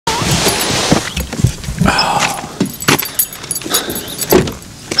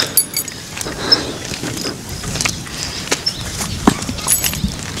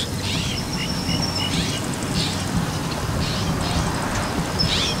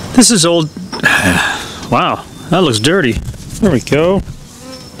This is old. Wow, that looks dirty. There we go.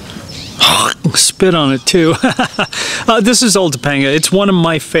 Spit on it too. This is Old Topanga. It's one of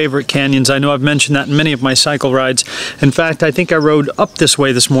my favorite canyons. I know I've mentioned that in many of my cycle rides. In fact, I think I rode up this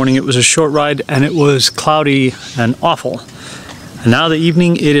way this morning. It was a short ride and it was cloudy and awful. And now the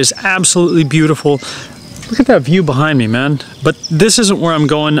evening, it is absolutely beautiful. Look at that view behind me, man. But this isn't where I'm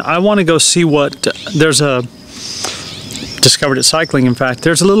going. I want to go see what, there's a, discovered it cycling in fact,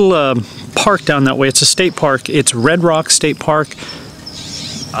 there's a little park down that way. It's a state park. It's Red Rock State Park.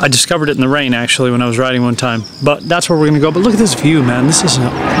 I discovered it in the rain actually when I was riding one time. But that's where we're gonna go. But look at this view, man. This is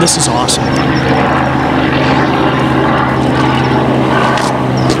awesome.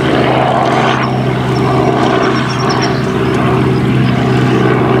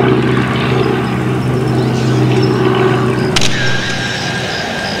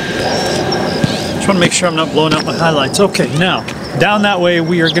 Just want to make sure I'm not blowing out my highlights. Okay, now down that way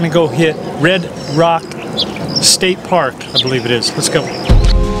we are gonna go hit Red Rock State Park, I believe it is. Let's go.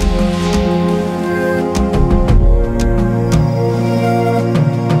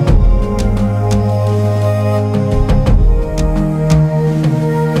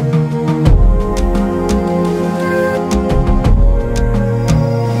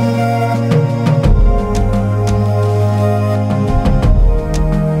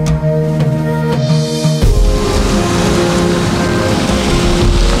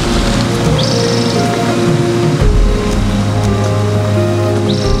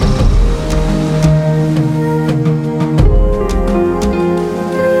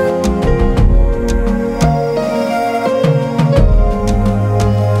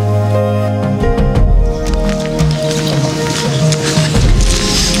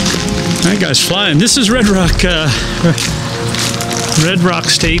 Flying. This is Red Rock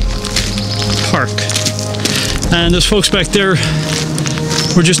State Park, and those folks back there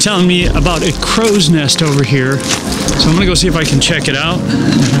were just telling me about a crow's nest over here, so I'm gonna go see if I can check it out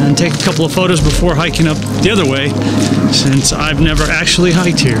and take a couple of photos before hiking up the other way, since I've never actually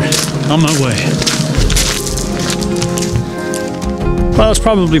hiked here. On my way. Well, it's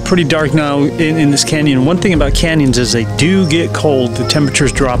probably pretty dark now in this canyon. One thing about canyons is they do get cold. The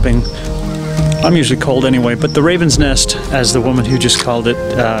temperature's dropping. I'm usually cold anyway, but the Raven's Nest, as the woman who just called it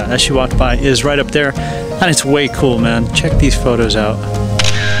as she walked by, is right up there, and it's way cool, man. Check these photos out.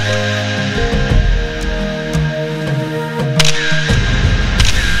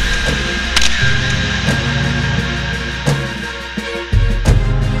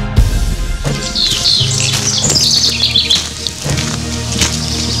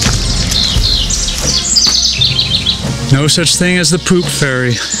 No such thing as the poop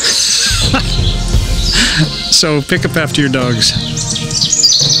fairy. So pick up after your dogs.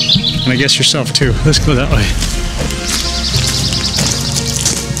 And I guess yourself too. Let's go that way.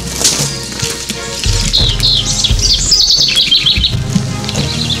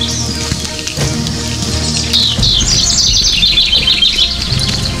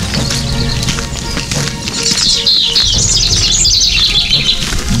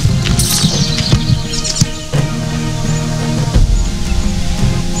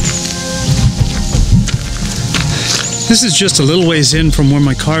 This is just a little ways in from where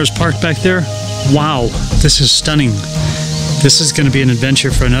my car is parked back there. Wow, this is stunning. This is going to be an adventure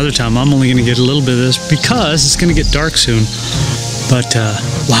for another time. I'm only going to get a little bit of this because it's going to get dark soon. But,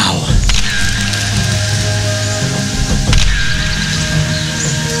 wow.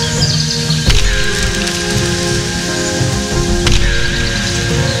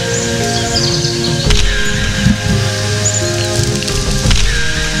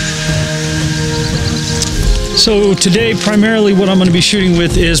 So today, primarily what I'm going to be shooting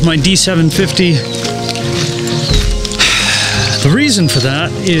with is my D750. The reason for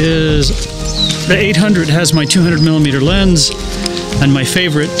that is the 800 has my 200mm lens, and my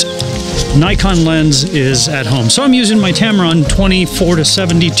favorite Nikon lens is at home. So I'm using my Tamron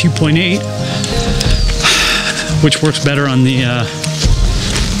 24-70 2.8, which works better on the,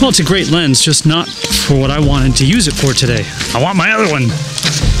 well, it's a great lens, just not for what I wanted to use it for today. I want my other one.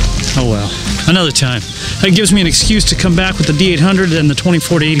 Oh well, another time. That gives me an excuse to come back with the D800 and the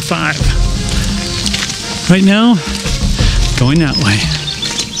 24-85. Right now, going that way.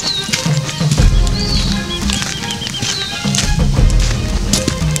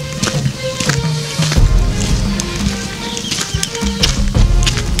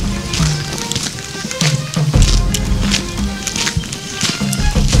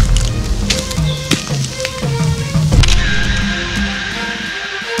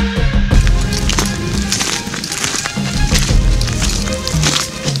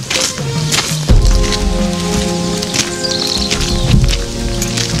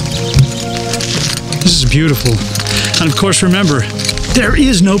 beautiful. And of course, remember, there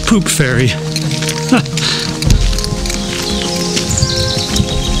is no poop fairy.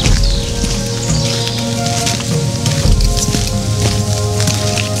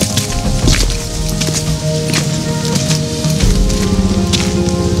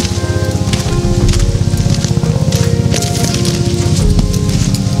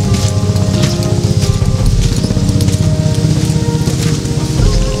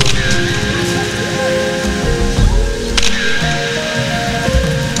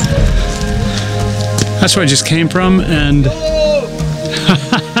 That's where I just came from, and stand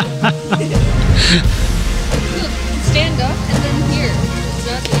up and then here. It's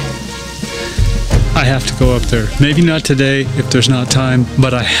not there. I have to go up there. Maybe not today if there's not time,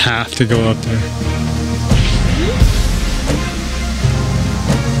 but I have to go up there.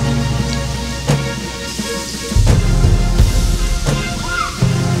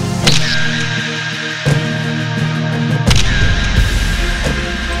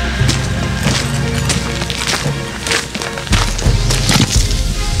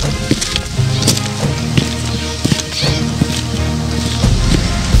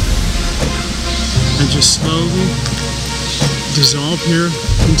 Just slowly dissolve here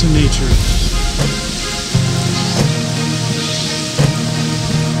into nature.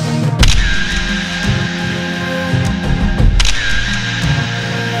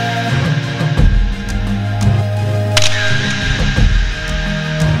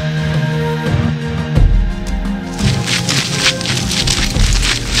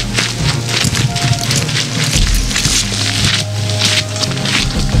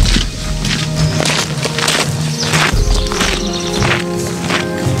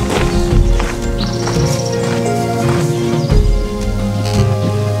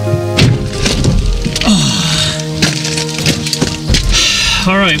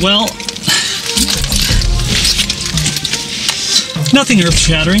 Alright, well, nothing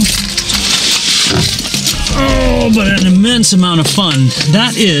earth-shattering. Oh, but an immense amount of fun.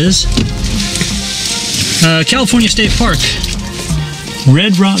 That is California State Park,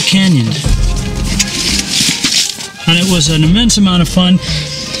 Red Rock Canyon. And it was an immense amount of fun.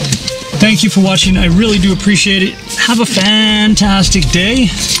 Thank you for watching. I really do appreciate it. Have a fantastic day.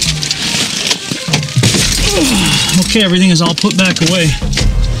 Okay, everything is all put back away.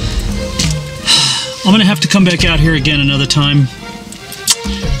 I'm gonna have to come back out here again another time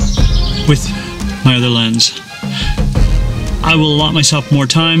with my other lens. I will allot myself more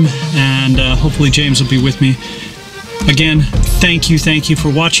time, and hopefully James will be with me. Again, thank you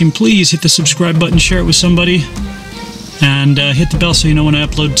for watching. Please hit the subscribe button, share it with somebody, and hit the bell so you know when I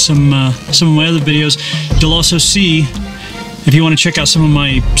upload some of my other videos. You'll also see, if you want to check out some of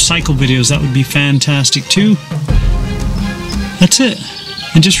my cycle videos, that would be fantastic too. That's it.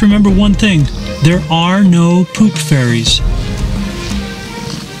 And just remember one thing, there are no poop fairies.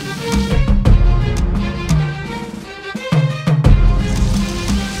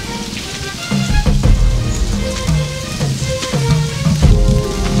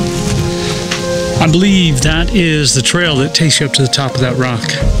 I believe that is the trail that takes you up to the top of that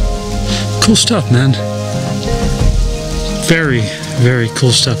rock. Cool stuff, man. Very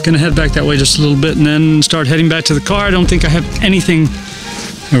cool stuff. Gonna head back that way just a little bit and then start heading back to the car. I don't think I have anything.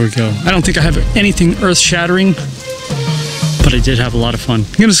 There we go. I don't think I have anything earth-shattering, but I did have a lot of fun.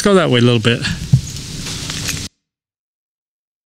 I'm gonna just go that way a little bit.